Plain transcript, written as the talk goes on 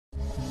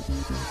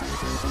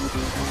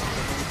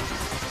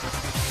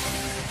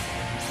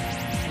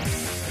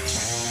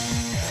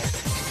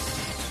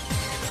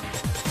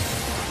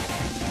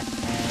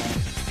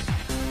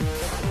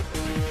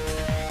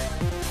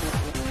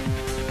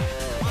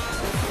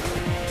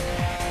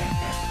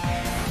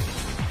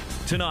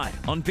Tonight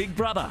on Big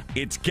Brother,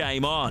 it's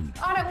game on.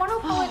 I don't want to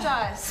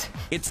apologise.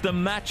 It's the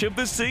match of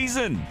the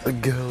season. The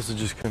girls are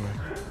just going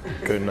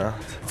to go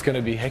nuts. It's going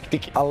to be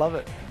hectic. I love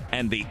it.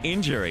 And the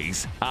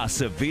injuries are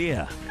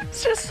severe.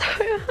 It's just so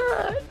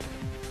hard.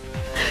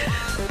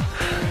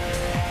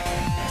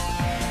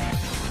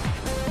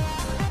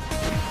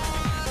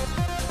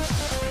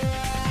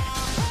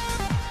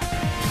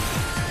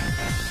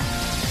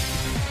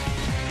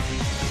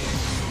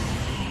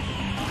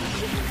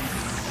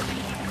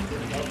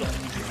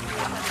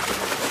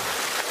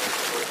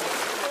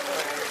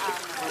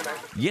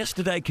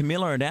 Yesterday,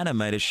 Camilla and Anna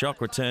made a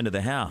shock return to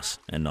the house,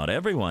 and not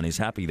everyone is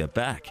happy they're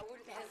back.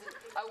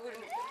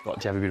 What,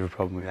 do you have a bit of a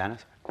problem with Anna?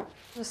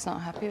 Just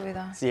not happy with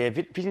her. Yeah, a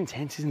bit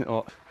intense, isn't it?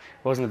 Or it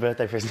wasn't the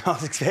birthday present I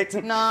was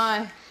expecting.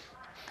 No.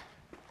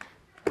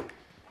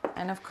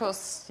 And of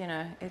course, you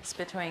know, it's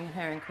between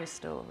her and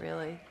Crystal,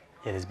 really.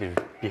 Yeah, there's a bit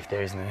of biff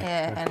there, isn't there?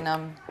 Yeah,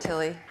 and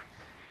Tilly.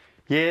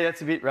 Yeah,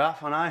 that's a bit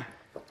rough, I know.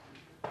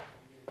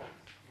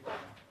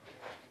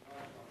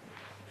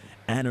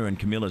 Anna and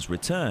Camilla's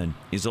return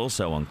is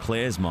also on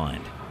Claire's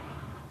mind.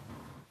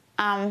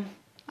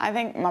 I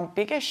think my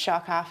biggest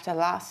shock after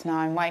last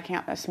night and waking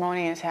up this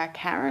morning is how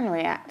Karen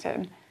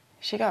reacted.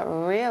 She got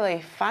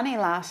really funny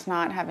last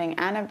night having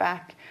Anna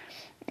back,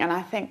 and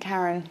I think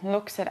Karen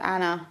looks at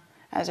Anna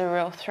as a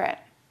real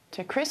threat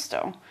to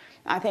Crystal.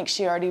 I think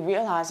she already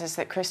realises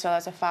that Crystal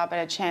has a far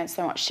better chance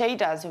than what she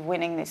does of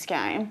winning this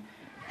game.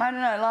 I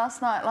don't know,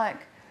 last night, like,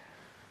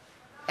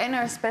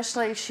 Anna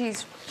especially, she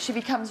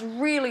becomes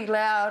really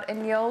loud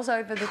and yells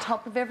over the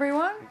top of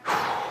everyone.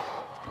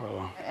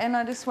 And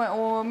I just went,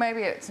 well,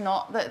 maybe it's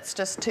not, that's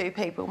just two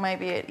people.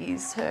 Maybe it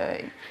is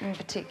her in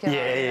particular.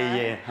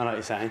 Yeah. I know what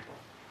you're saying.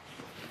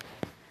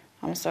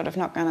 I'm sort of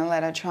not going to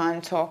let her try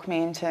and talk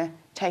me into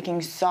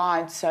taking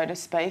sides, so to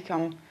speak.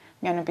 I'm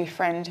going to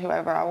befriend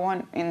whoever I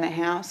want in the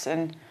house,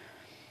 and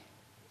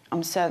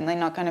I'm certainly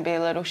not going to be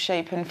a little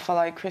sheep and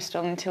follow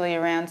Crystal and Tilly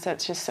around, so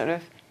it's just sort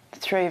of the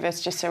three of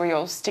us just so we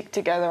all stick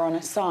together on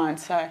a side.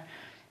 So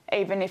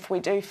even if we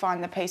do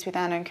find the peace with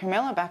Anna and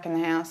Camilla back in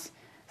the house,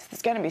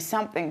 there's going to be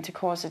something to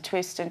cause a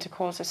twist and to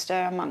cause a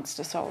stir amongst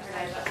us all.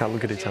 Can't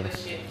look at each other.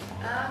 They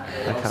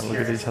can't look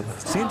at each other.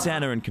 Since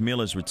Anna and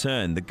Camilla's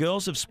return, the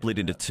girls have split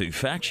into two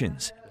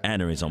factions.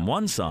 Anna is on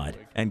one side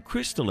and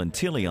Crystal and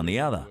Tilly on the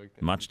other,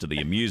 much to the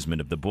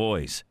amusement of the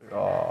boys.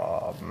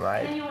 Oh,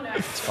 mate.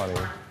 It's funny.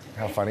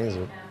 How funny is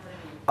it?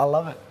 I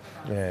love it.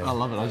 Yeah. I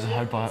love it. I just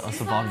hope I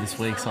survive this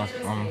week so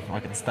I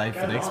can stay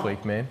for next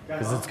week, man.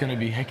 Because it's going to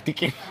be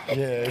hectic. Yeah,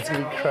 it's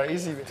going to be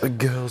crazy. The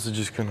girls are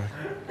just going to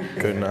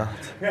go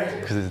nuts.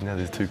 Because now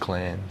there's two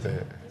clans.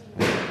 Yeah.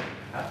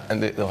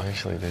 And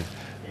actually there's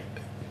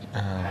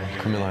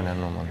Camilla and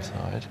Anna on one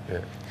side,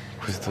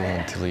 Crystal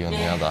and Tilly on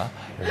the other,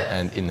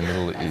 and in the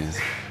middle is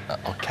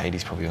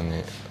Katie's probably on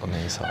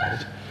their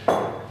side,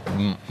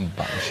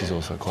 but she's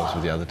also close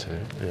with the other two.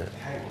 Yeah.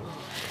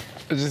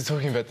 Just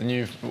talking about the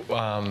new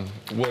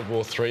World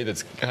War III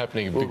that's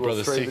happening in Big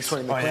Brother 6.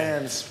 Between the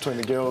clans, between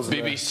the girls.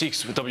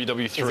 BB6 with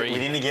WW3. Is it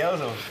within the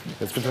girls or?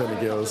 It's between the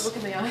girls. Look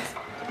in the eyes.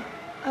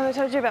 Have I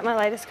told you about my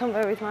latest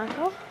convo with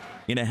Michael?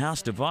 In a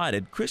house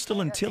divided,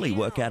 Crystal and Tilly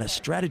work out a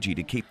strategy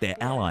to keep their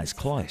allies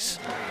close.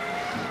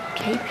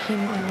 Keep him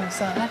on your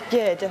side.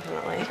 Yeah,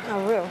 definitely. I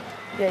will.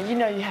 Yeah, you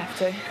know you have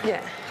to.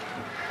 Yeah.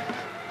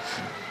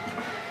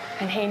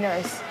 And he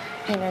knows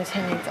he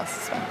needs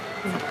us as well.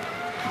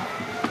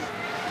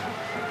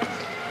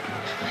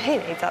 He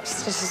needs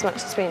us just as much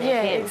as we need him.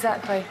 Yeah,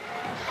 exactly.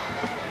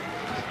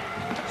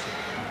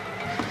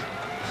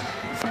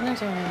 What's Anna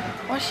doing?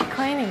 Why's she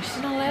cleaning? She's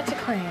not allowed to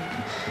clean.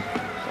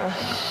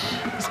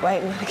 Just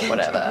waiting for the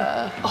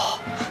whatever.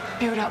 Oh,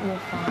 build up more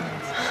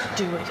fines.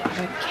 Do it. I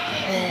don't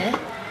care.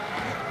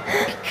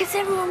 Because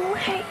everyone will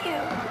hate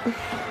you.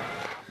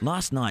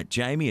 Last night,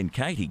 Jamie and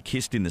Katie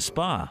kissed in the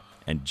spa,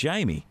 and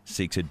Jamie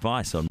seeks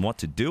advice on what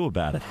to do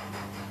about it.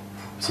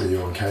 So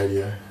you on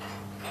Katie, eh?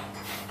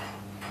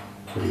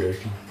 What do you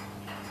reckon?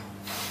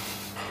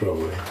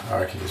 Probably. I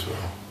reckon as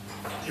well.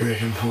 You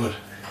reckon what?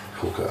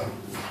 Hook up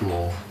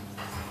more.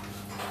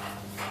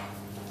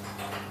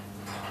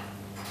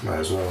 May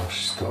as well,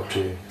 she's a top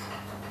chick.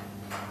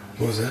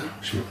 What was that?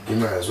 You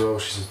may as well,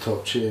 she's a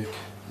top chick.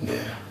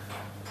 Yeah.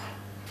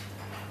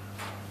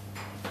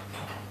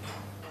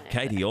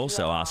 Katie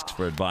also asks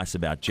for advice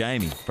about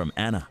Jamie from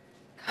Anna.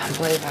 Can't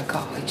believe I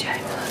got with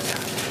Jamie like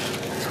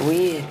that. It's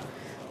weird.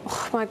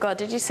 Oh my God,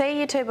 did you see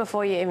you two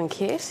before you even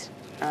kissed?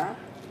 Huh?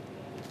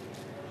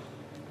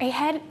 He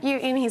had you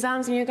in his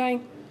arms and you're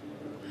going,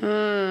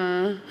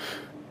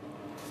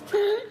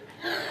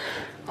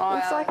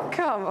 It's like,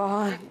 come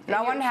on.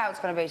 I wonder how it's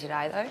going to be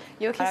today, though.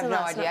 You were kissing I have no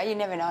last idea. night. You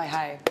never know,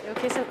 hey? You were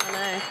kissing, I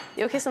know.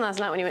 You were kissing last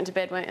night when you went to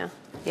bed, weren't you?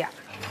 Yeah.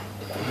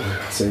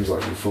 It seems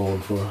like you're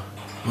falling for her.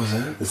 What was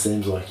that? It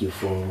seems like you're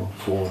falling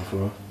for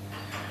her.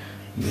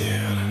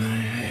 Yeah, I don't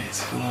know.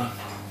 It's full on.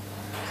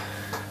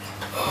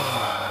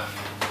 Oh.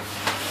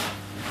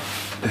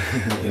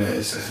 You know,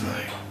 it's just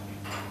like,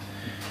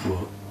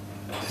 well,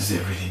 does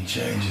everything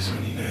changes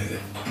when you know that,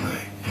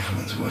 like,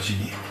 everyone's watching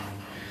you?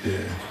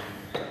 Yeah.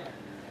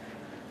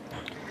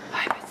 I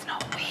hope it's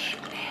not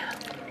weird now.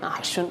 No,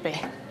 it shouldn't be.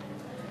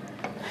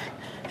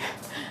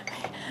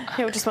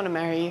 He'll just want to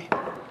marry you.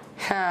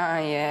 Ah,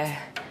 yeah.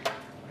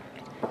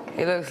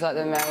 He looks like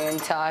the marrying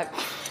type.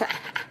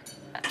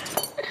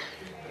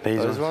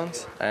 Those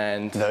ones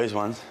and those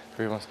ones.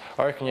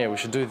 I reckon, yeah, we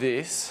should do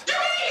this.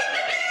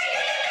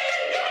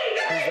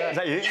 Is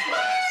that you? Come on.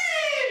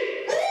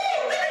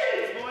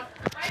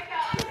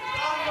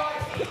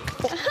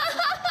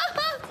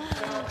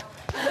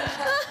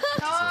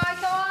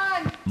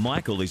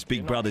 Michael is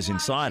Big Brother's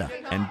insider,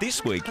 and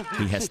this week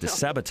he has to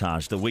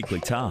sabotage the weekly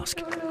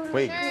task.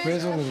 Wait,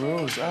 where's all the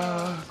rules?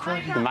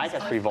 The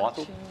makeup's pretty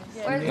vital.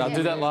 No,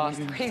 do that last.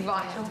 Pretty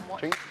vital.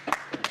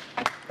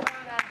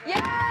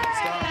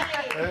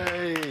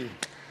 Hey!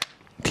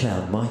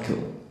 Clown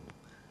Michael,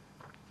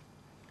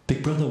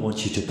 Big Brother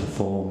wants you to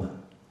perform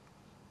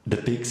the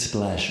Big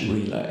Splash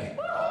Relay.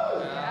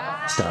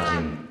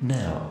 Starting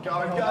now.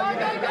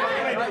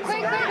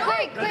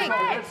 Quick.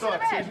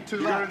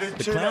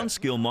 The clown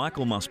skill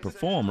Michael must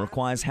perform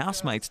requires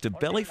housemates to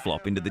belly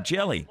flop into the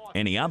jelly.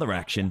 Any other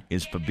action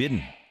is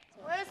forbidden.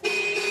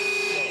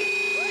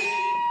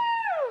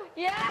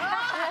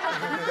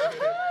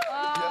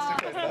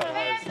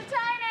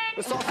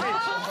 The sausage.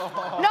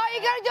 No,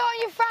 you gotta do it on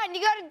your front.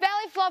 You gotta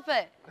belly flop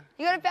it.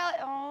 You gotta belly.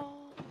 Oh.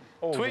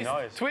 Oh, Twist.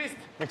 nice. Twist.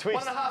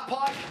 McTwist. 1.5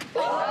 pike.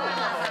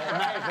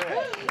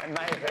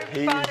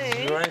 Amazing.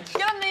 Buddy. Great.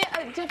 Get on the... do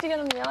you have to get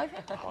on the yellow?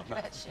 Oh, no.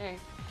 That's you.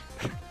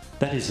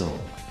 That is all.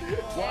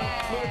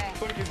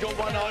 Look, he's got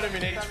one item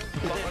in each.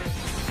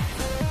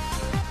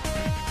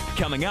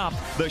 Coming up,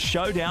 the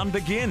showdown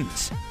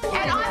begins.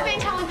 And I've been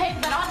telling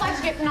people that I'd like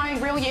to get to know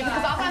real you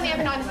because I've only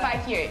ever known the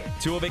fake you.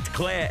 To evict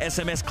Claire,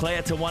 SMS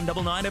Claire to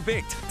 199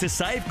 evict. To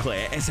save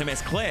Claire,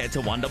 SMS Claire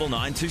to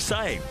 199 to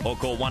save. Or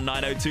call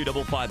 1902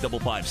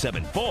 5555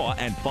 74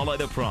 and follow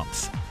the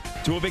prompts.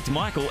 To evict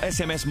Michael,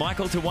 SMS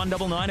Michael to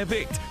 199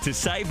 evict. To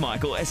save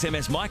Michael,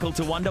 SMS Michael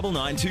to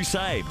 199 to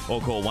save.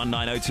 Or call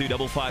 1902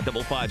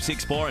 5555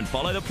 64 and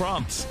follow the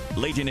prompts.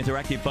 Legion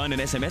interactive phone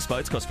and SMS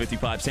votes cost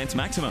 55 cents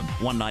maximum.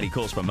 190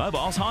 calls from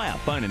mobiles higher.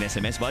 Phone and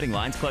SMS voting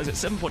lines close at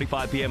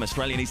 7:45 p.m.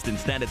 Australian Eastern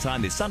Standard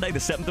Time this Sunday, the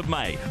 7th of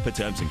May. For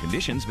terms and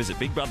conditions, visit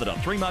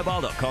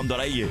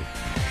bigbrother.3mobile.com.au.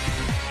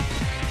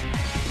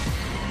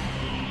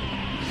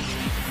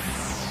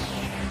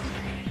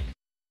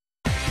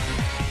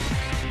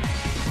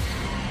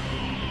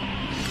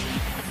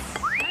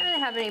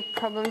 Have any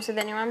problems with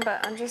anyone,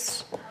 but I'm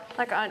just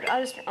like I'm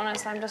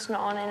just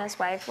not on Anna's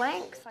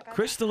wavelength.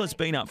 Crystal has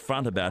been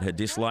upfront about her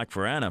dislike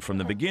for Anna from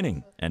the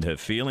beginning, and her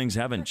feelings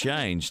haven't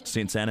changed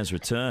since Anna's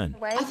return.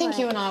 I think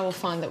you and I will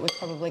find that we've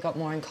probably got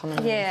more in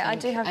common. Yeah, I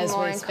do have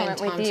more in common with you. As we spend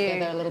time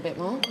together a little bit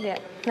more. Yeah,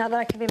 now that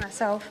I can be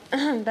myself,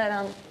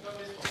 but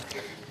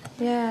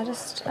yeah,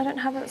 I don't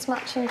have as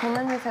much in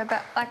common with her.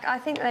 But like, I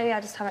think maybe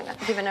I just haven't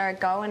given her a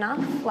go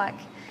enough. Like,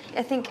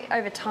 I think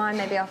over time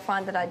maybe I'll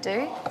find that I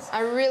do.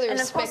 I really and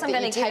respect of course I'm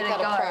that you take that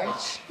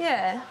approach.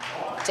 Yeah.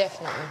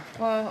 Definitely.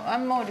 Well,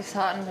 I'm more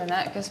disheartened than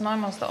that because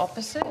mine was the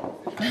opposite.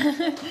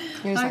 I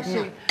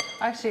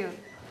actually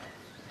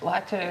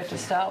liked her to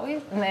start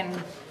with, and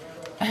then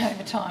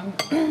over time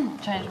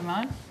changed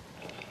my mind.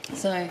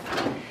 So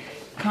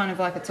kind of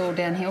like it's all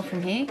downhill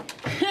from here.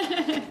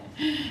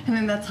 And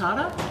then that's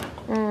harder.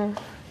 Mm.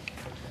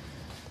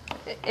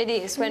 It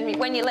is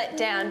when you let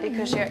down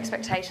because your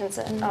expectations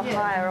are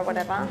higher or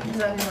whatever.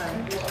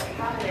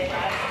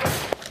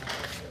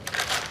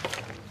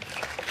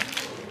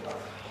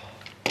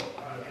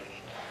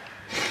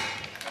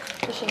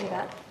 Did she hear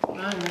that?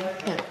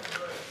 Yeah.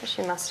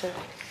 She must have.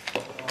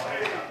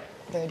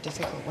 Very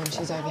difficult when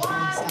she's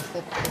overhearing stuff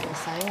that people are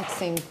saying. It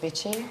seems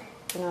bitchy.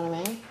 You know what I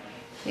mean?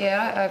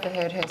 Yeah, I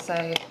overheard her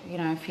say, you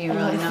know, a few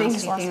really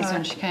nasty things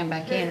when she came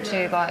back in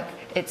too. Like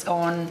it's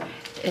on.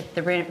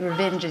 The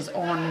revenge is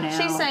on now.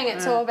 She's saying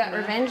it's all about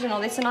revenge and all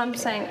this, and I'm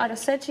saying, I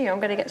just said to you, I'm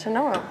going to get to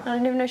know her. I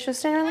didn't even know she was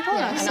standing around the corner.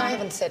 Yeah, and I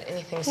haven't said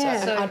anything, so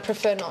I'd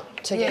prefer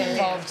not to get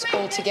involved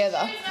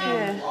altogether.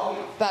 Yeah.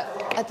 But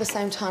at the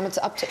same time, it's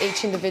up to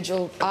each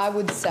individual, I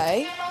would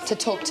say, to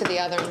talk to the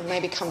other and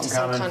maybe come to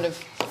some kind of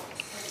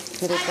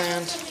middle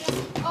ground.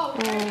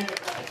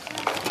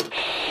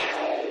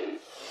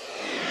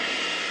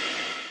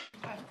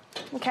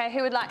 Okay,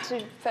 who would like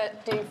to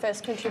do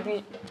first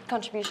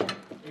contribution?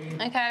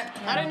 Okay,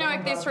 I don't know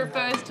if this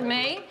refers to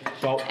me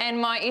and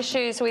my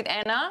issues with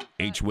Anna.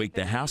 Each week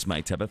the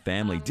housemates have a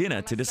family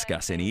dinner to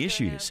discuss any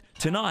issues.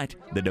 Tonight,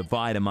 the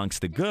divide amongst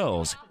the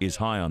girls is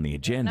high on the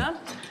agenda.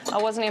 I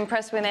wasn't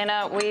impressed with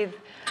Anna with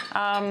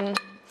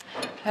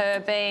her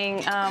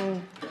being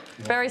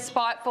very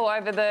spiteful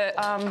over the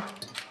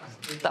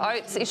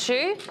oats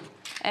issue,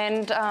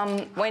 and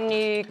when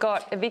you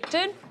got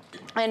evicted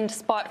and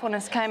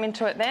spitefulness came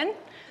into it then.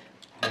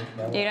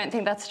 You don't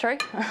think that's true?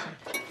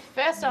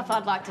 First off,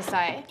 I'd like to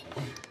say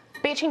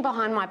bitching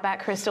behind my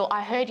back, Crystal.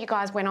 I heard you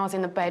guys when I was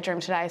in the bedroom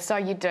today, so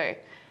you do.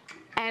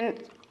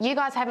 And you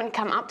guys haven't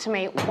come up to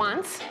me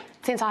once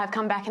since I have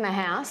come back in the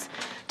house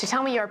to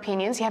tell me your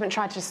opinions. You haven't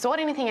tried to sort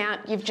anything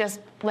out. You've just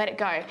let it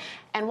go.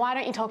 And why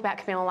don't you talk about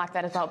Camilla like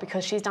that as well?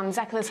 Because she's done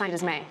exactly the same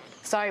as me.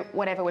 So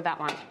whatever with that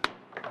one.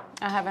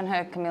 I haven't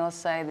heard Camilla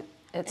say that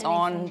it's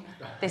on,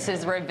 this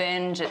is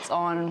revenge, it's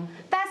on.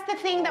 That's the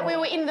thing, that we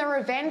were in the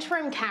revenge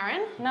room,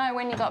 Karen. No,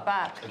 when you got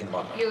back.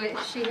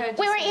 She heard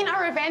we were in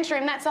a revenge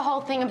room, that's the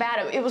whole thing about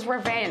it. It was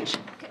revenge.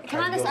 Can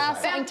I just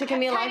ask something to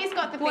Camilla? Katie's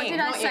got the thing. What did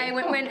I say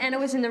when Anna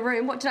was in the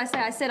room? What did I say?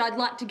 I said I'd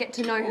like to get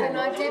to know her. And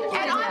I did.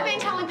 And I've been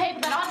telling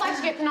people that I'd like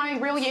to get to know you,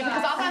 real you,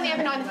 because I've only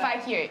ever known the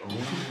fake you.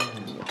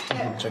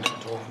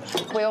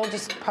 We all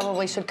just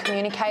probably should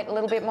communicate a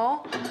little bit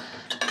more.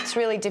 It's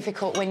really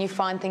difficult when you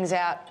find things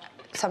out,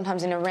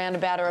 sometimes in a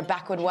roundabout or a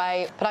backward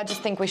way, but I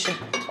just think we should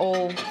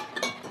all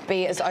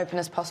be as open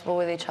as possible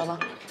with each other.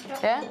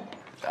 Yeah?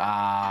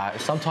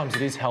 Sometimes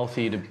it is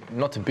healthy to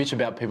not to bitch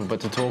about people, but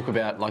to talk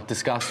about, like,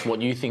 discuss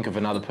what you think of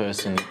another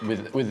person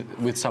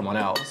with someone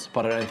else.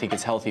 But I don't think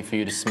it's healthy for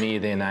you to smear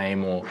their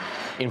name or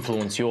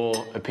influence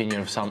your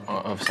opinion of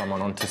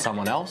someone onto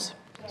someone else.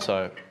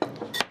 So.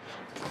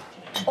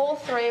 All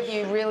three of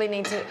you really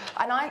need to,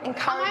 and I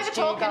encourage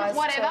you guys.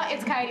 Whatever.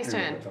 It's Katie's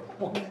turn.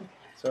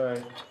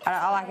 Sorry.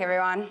 I like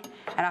everyone,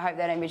 and I hope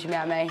they don't bitch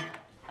about me.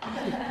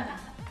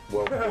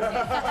 Well.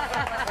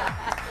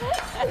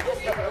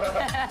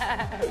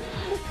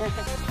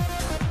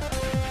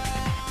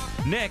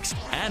 Next,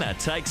 Anna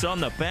takes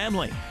on the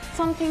family.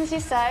 Some things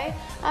you say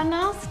are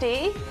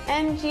nasty,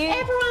 and you...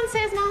 Everyone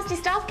says nasty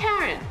stuff,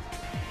 Karen.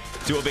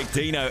 To evict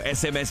Dino,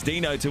 SMS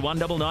Dino to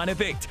 199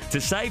 evict. To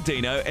save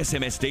Dino,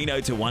 SMS Dino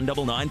to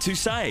 199 to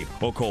save.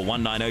 Or call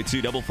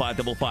 1902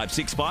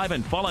 555565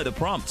 and follow the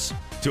prompts.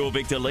 To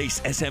evict Elise,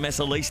 SMS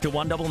Elise to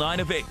 199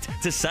 evict.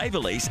 To save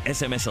Elise,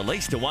 SMS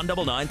Elise to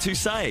 199 to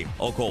save.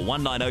 Or call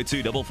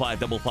 1902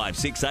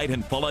 555568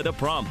 and follow the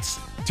prompts.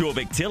 To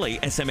evict Tilly,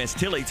 SMS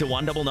Tilly to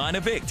 199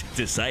 evict.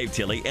 To save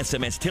Tilly,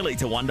 SMS Tilly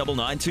to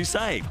 199 to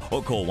save.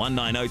 Or call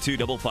 1902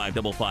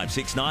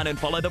 555569 and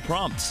follow the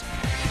prompts.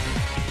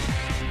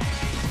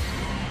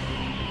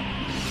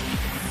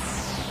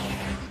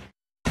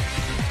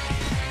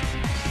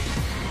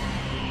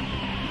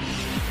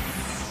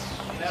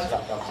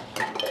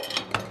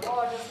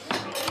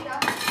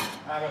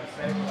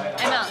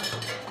 Emma,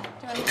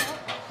 do you want to talk?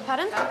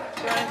 Pardon? Do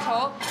you want to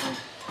talk?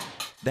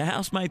 The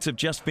housemates have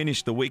just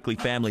finished the weekly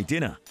family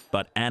dinner,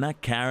 but Anna,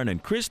 Karen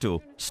and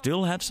Crystal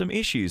still have some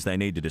issues they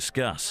need to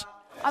discuss.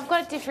 I've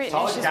got different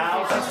issues with you,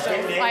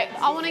 Crystal. Like,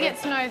 I want to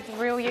get to know the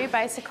real you,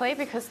 basically,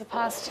 because the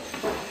past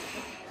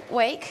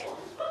week,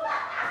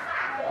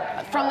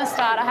 from the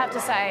start, I have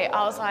to say,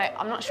 I was like,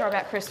 I'm not sure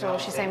about Crystal.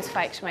 She seems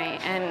fake to me,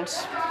 and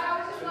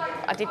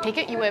I did pick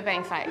it. You were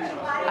being fake.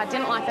 I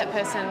didn't like that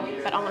person,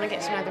 but I want to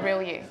get to know the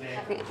real you.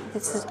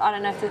 I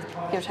don't know if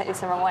you'll take this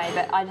the wrong way,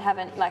 but I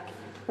haven't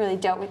really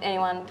dealt with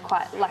anyone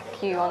quite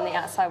like you on the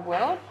outside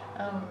world.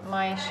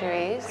 My issue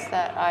is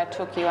that I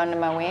took you under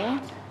my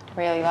wing,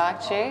 really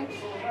liked you,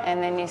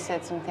 and then you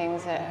said some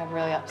things that have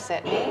really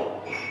upset me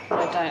that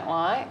I don't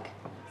like.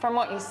 From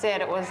what you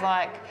said, it was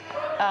like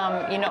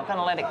you're not going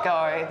to let it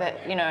go,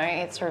 that, you know,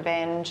 it's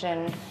revenge,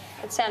 and...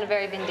 It sounded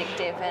very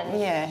vindictive and...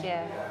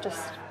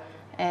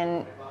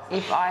 And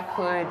if I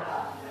could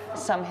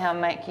somehow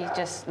make you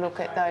just look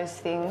at those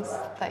things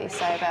that you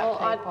say about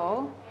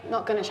people... I'm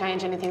not going to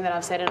change anything that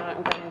I've said, and I don't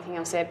regret anything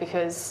I've said,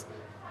 because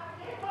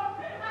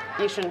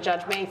you shouldn't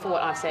judge me for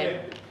what I've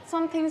said.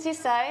 Some things you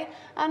say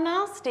are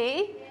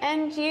nasty,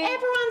 and you...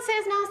 Everyone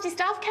says nasty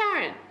stuff,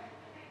 Karen.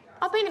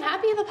 I've been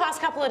happy the past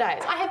couple of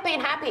days. I have been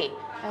happy.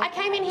 Okay. I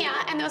came in here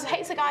and there was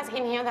heaps of guys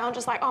in here, they were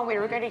just like, oh, we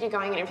regretted you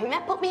going and everything.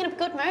 That put me in a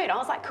good mood. I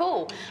was like,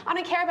 cool. I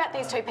don't care about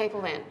these two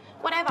people then.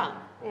 Whatever.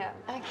 Yeah.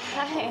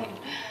 Okay.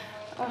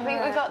 I think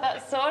we got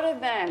that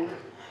sorted then.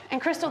 And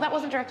Crystal, that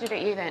wasn't directed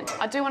at you then.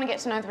 I do want to get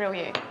to know the real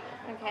you.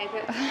 Okay,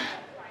 but...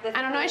 And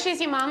I know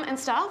she's your mum and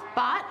stuff,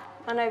 but...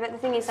 I know, but the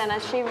thing is, Anna,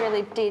 she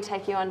really did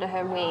take you under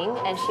her wing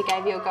and she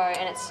gave you a go,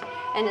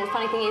 and the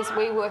funny thing is,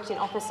 we worked in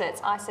opposites.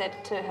 I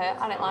said to her,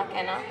 I don't like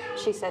Anna.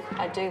 She said,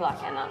 I do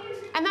like Anna.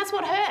 And that's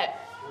what hurt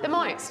the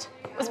most,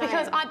 was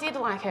because I did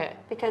like her.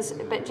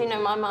 But you know,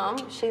 my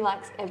mum, she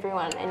likes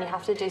everyone, and you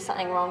have to do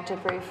something wrong to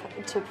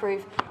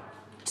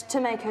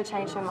make her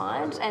change her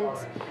mind. And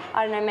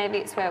I don't know, maybe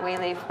it's where we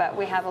live, but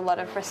we have a lot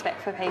of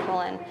respect for people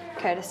and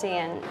courtesy,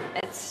 and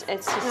it's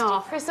just... No,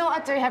 Crystal, I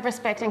do have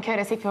respect and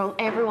courtesy for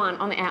everyone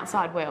on the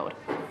outside world.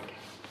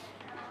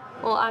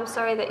 Well, I'm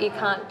sorry that you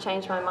can't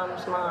change my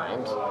mum's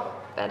mind,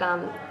 but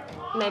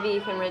maybe you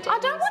can redeem I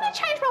don't want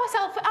to change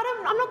myself.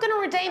 I'm not going to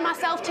redeem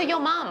myself to your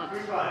mum.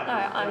 No,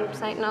 I'm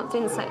saying... No,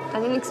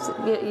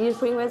 you're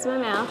putting words in my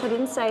mouth. I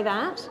didn't say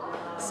that.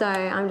 So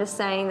I'm just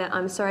saying that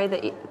I'm sorry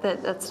that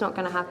that's not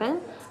going to happen.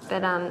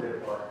 But,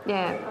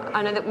 yeah,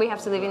 I know that we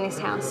have to live in this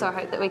house, so I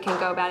hope that we can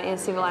go about it in a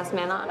civilised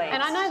manner.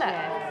 And I know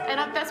that.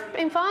 Yeah. And that's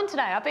been fine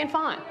today. I've been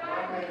fine.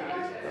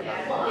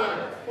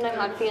 Yeah, no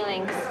hard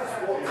feelings.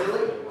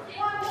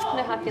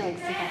 No hard feelings.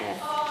 Yeah.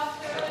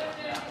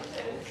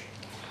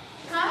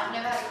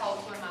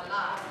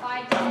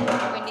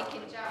 When you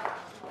can jump.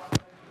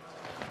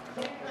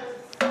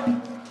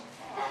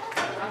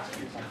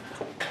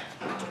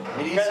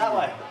 Go that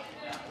way.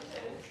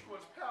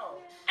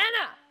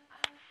 Anna!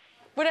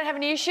 We don't have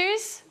any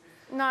issues?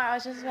 No, I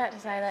was just about to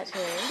say that to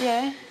you.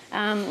 Yeah.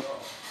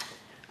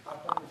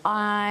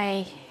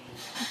 I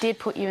did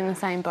put you in the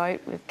same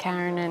boat with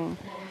Karen and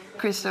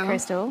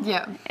Crystal.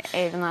 Yeah.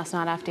 Even last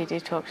night after you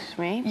did talk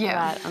to me.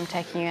 Yeah. But I'm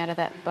taking you out of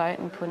that boat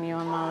and putting you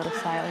on my little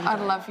sailing boat. I'd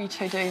love you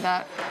to do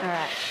that. All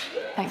right.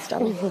 Thanks,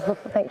 darling.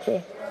 Thank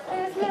you.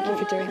 Thank you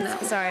for doing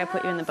that. Sorry, I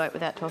put you in the boat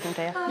without talking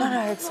to you.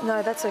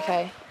 No, that's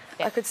okay.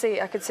 I could see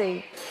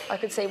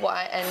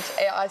why, and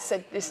I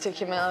said this to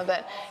Camilla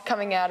that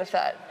coming out of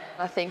that,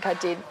 I think I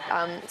did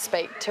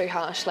speak too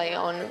harshly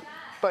on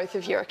both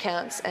of your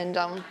accounts, and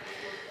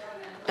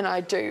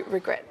I do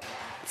regret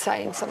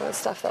saying some of the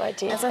stuff that I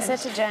did. As I said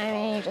to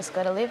Jamie, you just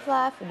got to live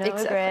life with no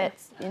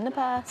regrets in the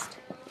past.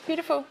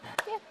 Beautiful.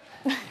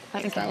 Yeah.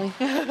 Thanks, darling.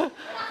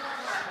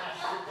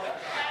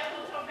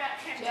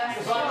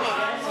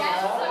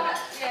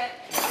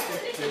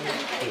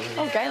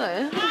 Oh,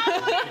 Galen.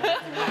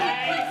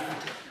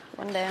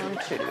 One down,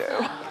 two to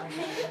go.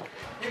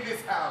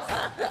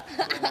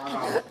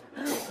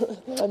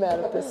 I'm out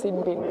of the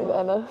sin bin with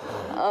Anna.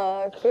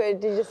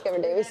 Did you just go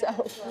redeem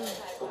yourself?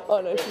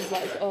 Oh no, she's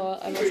like, oh,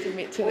 I must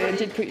admit to I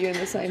did put you in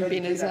the same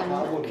bin as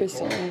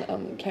Crystal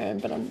and Karen,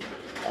 but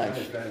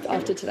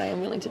after today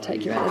I'm willing to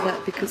take you out of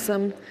that because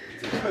I'd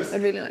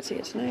really like to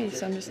get to know you,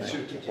 so I'm just like,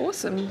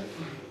 awesome.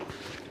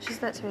 She's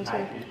that to me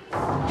too.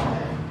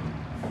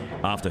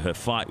 After her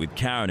fight with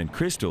Karen and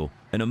Crystal,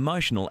 an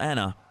emotional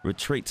Anna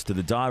retreats to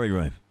the diary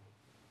room.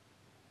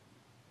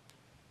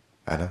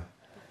 Anna?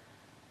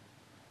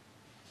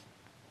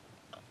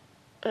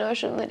 I know I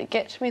shouldn't let it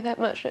get to me that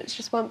much. It's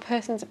just one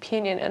person's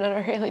opinion and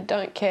I really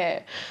don't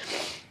care.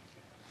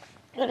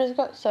 I just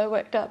got so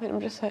worked up and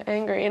I'm just so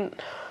angry and...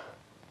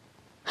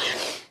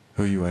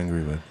 Who are you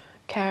angry with?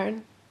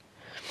 Karen.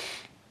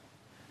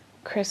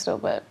 Crystal,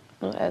 but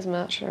not as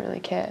much. I don't really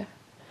care.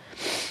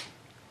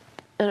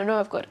 And I know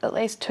I've got at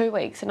least 2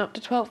 weeks and up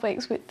to 12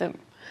 weeks with them.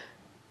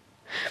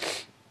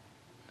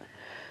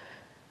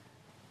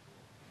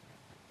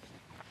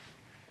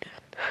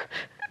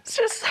 It's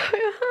just so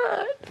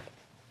hard.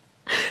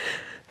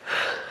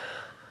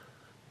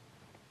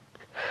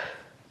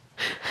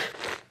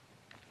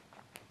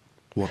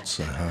 What's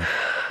so hard?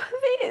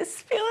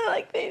 This, feeling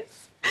like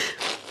this.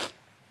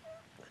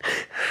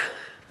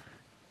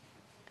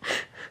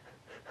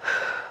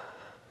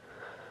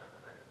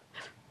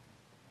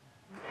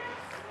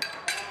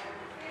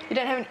 You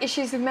don't have any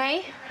issues with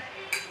me?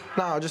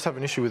 No, I just have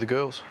an issue with the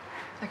girls.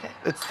 Okay.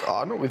 It's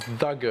not with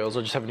the girls,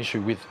 I just have an issue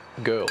with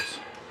girls.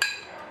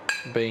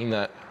 Being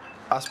that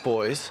us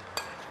boys,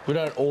 we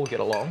don't all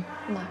get along.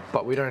 No.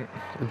 But we don't,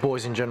 the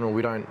boys in general,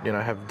 we don't,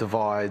 have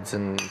divides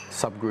and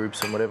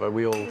subgroups and whatever.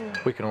 We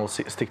can all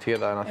stick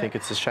together, and I think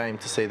it's a shame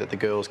to see that the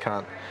girls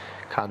can't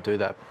do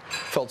that.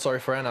 Felt sorry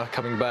for Anna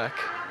coming back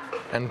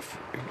and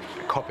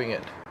copying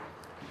it.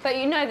 But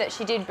you know that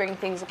she did bring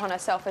things upon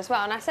herself as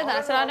well, and I said that.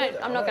 I said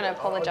I'm not going to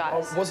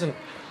apologise. I wasn't.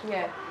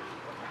 Yeah.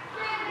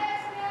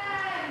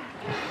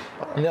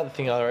 And the other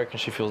thing, I reckon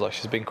she feels like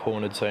she's been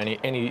cornered, so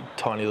any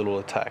tiny little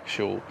attack,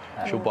 she'll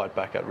bite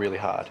back at really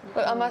hard.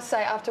 But I must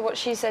say, after what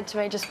she said to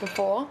me just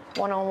before,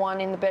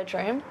 one-on-one in the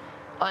bedroom,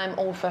 I'm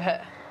all for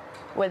her.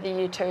 Whether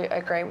you two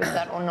agree with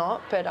that or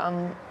not, but I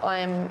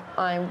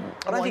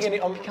want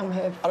to become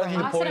her friend. I don't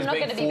think the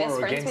point is being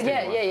for or against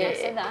anyone.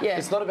 Yeah.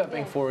 It's not about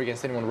being for or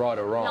against anyone, right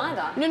or wrong.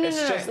 Neither. No.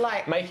 It's just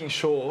making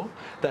sure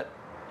that,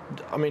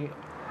 even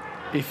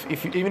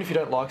if you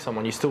don't like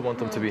someone, you still want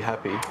them to be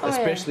happy,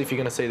 especially if you're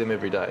going to see them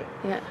every day.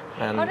 Yeah.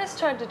 And I just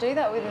tried to do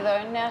that with her though,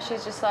 and now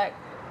she's just like,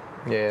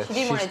 yeah, she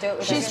didn't want to do it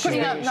with She's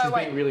putting up. She's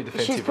being really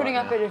defensive. She's putting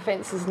right up now. her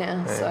defences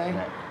now. Yeah.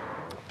 So.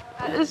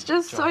 It's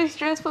just so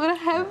stressful to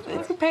have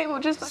these people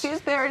just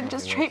sit there and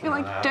just treat me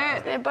like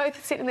dirt. They're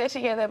both sitting there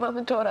together, mum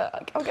and daughter.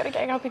 I'm going to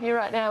gang up on you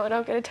right now and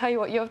I'm going to tell you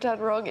what you've done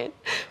wrong. And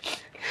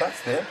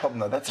That's their problem,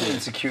 though. That's an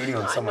insecurity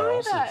on someone know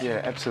else's. that.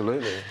 Yeah,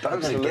 absolutely.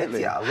 Don't let it get to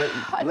you.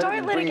 I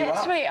don't let it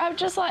get to me. I'm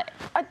just like,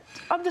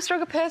 I'm the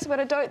stronger person, but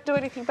I don't do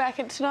anything back.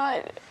 And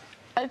tonight,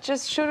 I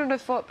just shouldn't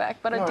have fought back,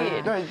 but I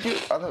did. No, I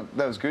thought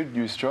that was good.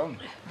 You were strong.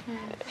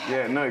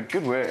 Yeah, no,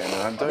 good work.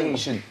 I think you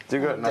should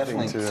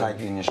definitely take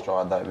it in your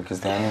stride, though, because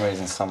the only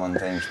reason someone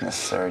deems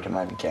necessary to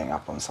maybe gang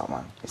up on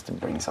someone is to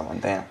bring someone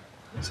down.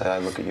 So they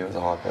look at you as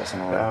a high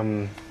person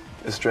already.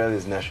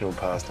 Australia's national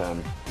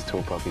pastime is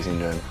tall poppy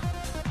syndrome.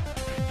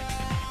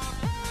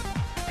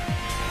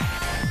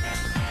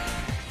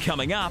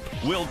 Coming up,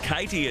 will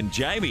Katie and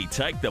Jamie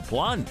take the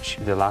plunge?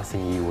 The last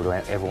thing you would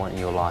ever want in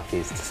your life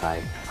is to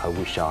say, I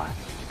wish I.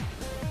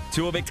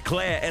 To evict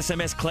Claire,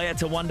 SMS Claire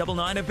to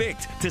 199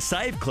 evict. To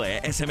save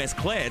Claire, SMS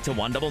Claire to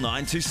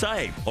 199 to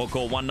save. Or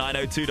call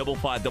 1902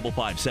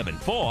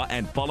 555574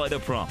 and follow the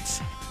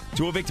prompts.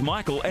 To evict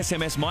Michael,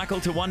 SMS Michael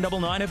to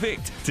 199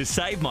 evict. To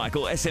save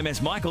Michael,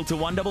 SMS Michael to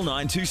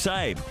 199 to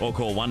save. Or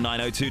call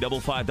 1902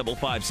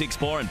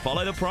 555564 and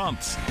follow the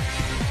prompts.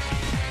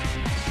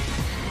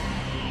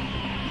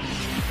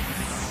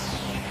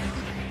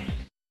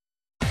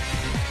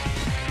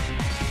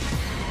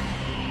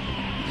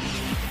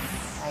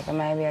 reckon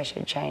maybe I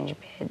should change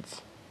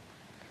beds.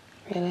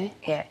 Really?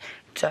 Yeah,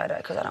 so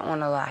because I don't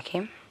want to like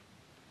him.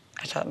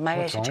 So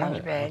maybe I should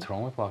change bed. What's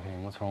wrong with liking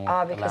him? What's wrong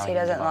with because he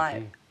doesn't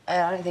like...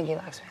 I don't think he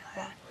likes me like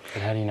that.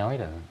 But how do you know he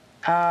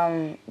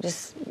doesn't?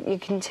 Just, you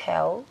can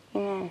tell,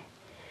 you know.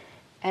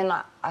 And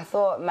like, I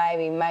thought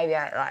maybe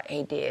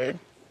he did.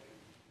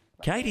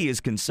 Katie is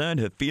concerned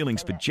her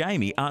feelings for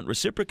Jamie aren't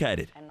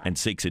reciprocated and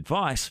seeks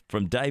advice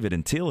from David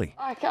and Tilly.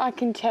 I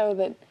can tell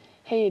that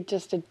he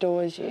just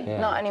adores you. Yeah.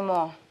 Not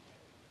anymore.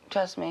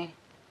 Trust me.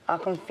 I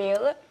can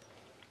feel it.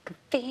 I can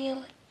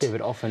feel it. Yeah,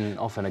 but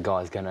often a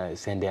guy's going to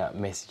send out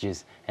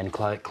messages and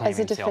claim himself off. As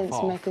a defence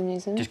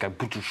mechanism. Just go...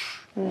 Boosh.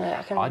 No,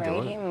 I can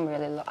read him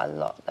really a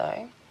lot, though.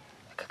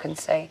 Like, I can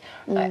see.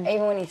 Like,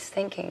 even when he's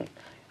thinking,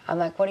 I'm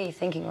like, what are you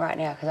thinking right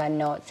now? Because I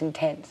know it's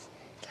intense.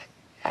 It's like,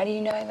 how do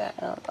you know that?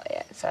 And I was like,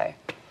 yeah, so...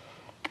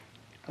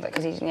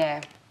 Because he's,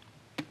 yeah.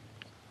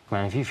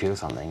 Man, if you feel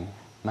something,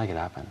 make it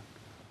happen.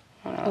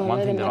 Oh, one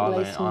thing that I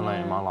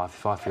learned in my life,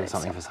 if I feel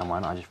something for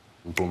someone, I just,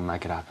 boom,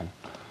 make it happen.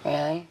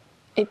 Really?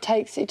 It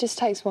just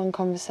takes one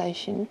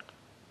conversation.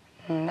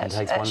 It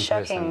takes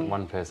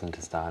one person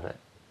to start it.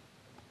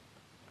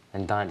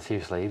 And don't,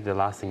 seriously, the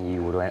last thing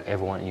you would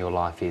ever want in your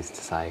life is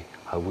to say,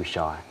 I wish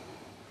I.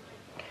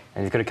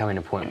 And there's got to come in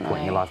a point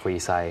in your life where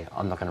you say,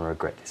 I'm not going to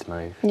regret this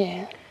move.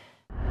 Yeah.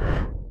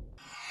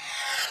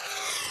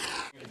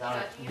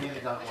 I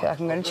feel like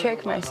I'm going to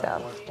check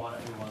myself.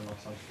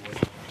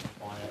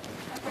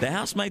 The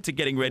housemates are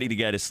getting ready to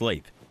go to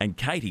sleep, and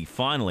Katie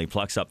finally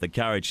plucks up the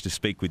courage to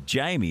speak with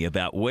Jamie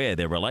about where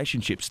their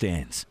relationship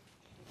stands.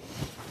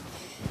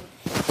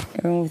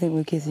 Everyone will think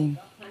we're kissing.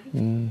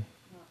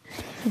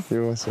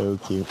 You're so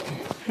cute.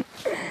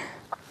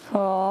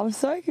 Oh, I'm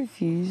so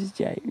confused,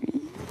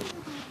 Jamie.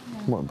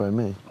 What, by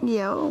me?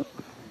 Yeah.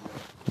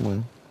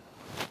 When?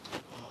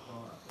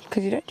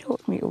 Because you don't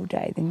talk to me all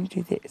day, then you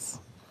do this.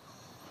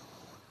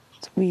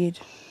 It's weird.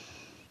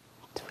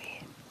 It's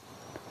weird.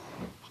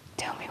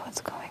 Tell me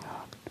what's going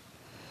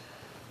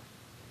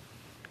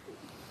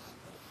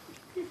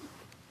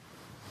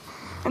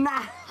on.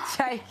 Nah,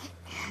 Jake.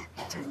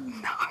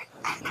 No.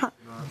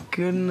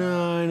 Good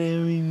night,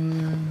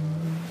 everyone.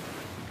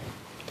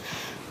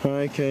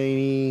 Hi,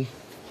 Katie.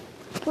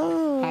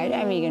 Hi,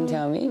 Jamie, you can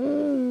tell me.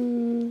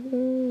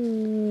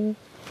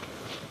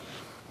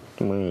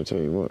 I'm going to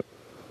tell you what.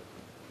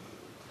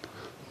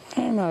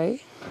 I don't know.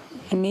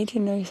 I need to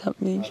know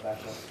something.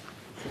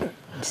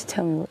 Just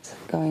tell me what's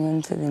going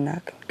on so then I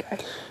can go.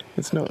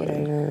 It's not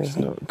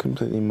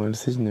completely my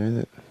decision, is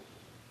it?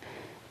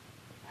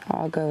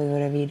 I'll go with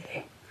whatever you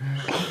do.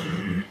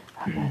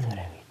 I'll go with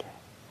whatever you do.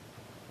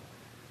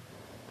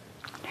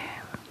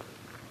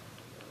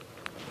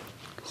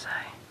 So,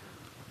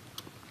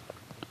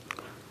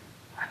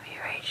 have you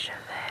reached a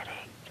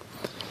verdict?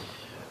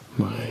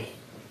 My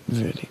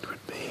verdict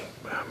would be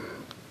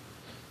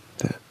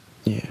that,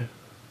 yeah,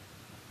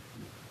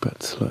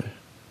 but slow.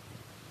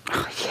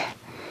 Oh, yeah.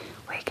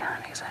 We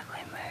can't exactly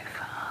move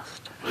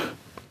fast.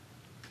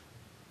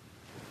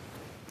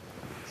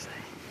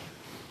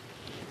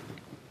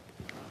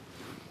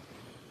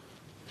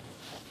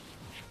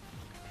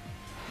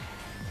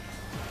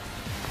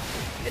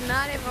 Good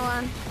night,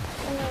 everyone.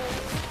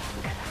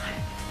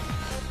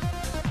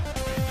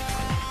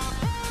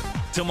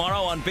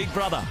 Tomorrow on Big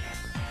Brother,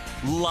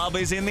 love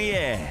is in the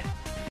air.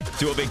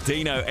 To evict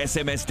Dino,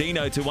 SMS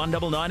Dino to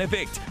 199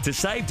 evict. To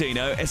save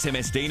Dino,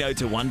 SMS Dino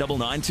to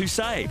 199 to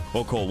save.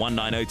 Or call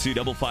 1902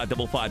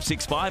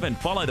 555565 and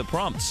follow the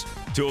prompts.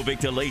 To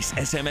evict Elise,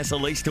 SMS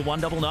Elise to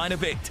 199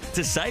 evict.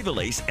 To save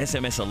Elise,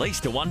 SMS Elise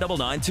to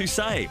 199 to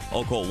save.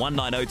 Or call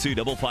 1902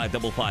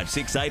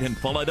 555568 and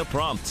follow the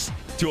prompts.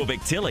 To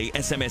evict Tilly,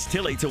 SMS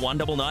Tilly to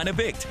 199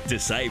 evict. To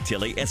save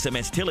Tilly,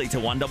 SMS Tilly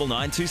to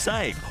 199 to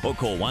save. Or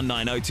call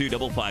 1902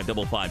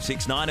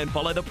 555569 and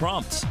follow the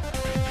prompts.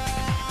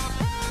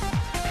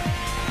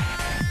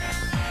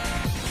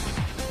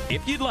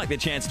 If you'd like the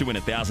chance to win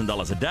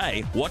 $1,000 a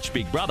day, watch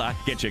Big Brother,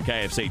 get your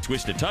KFC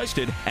Twister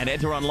toasted, and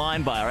enter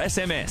online via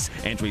SMS.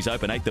 Entries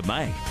open 8th of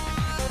May.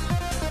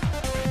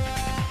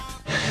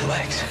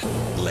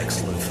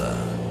 Lex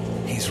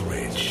Luthor. He's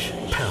rich,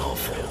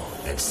 powerful,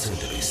 and soon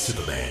to be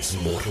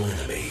Superman's mortal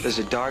enemy. There's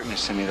a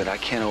darkness in me that I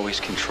can't always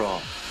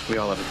control. We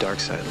all have a dark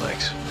side,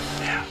 Lex.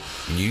 Yeah.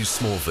 New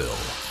Smallville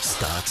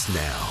starts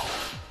now.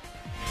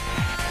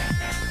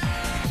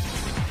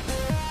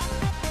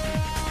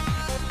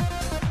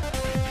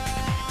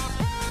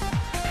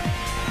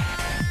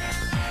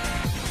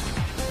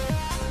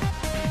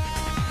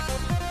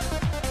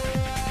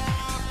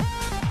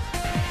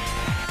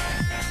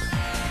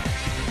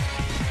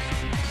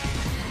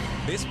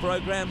 This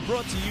program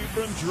brought to you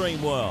from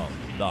Dreamworld,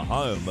 the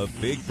home of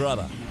Big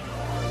Brother.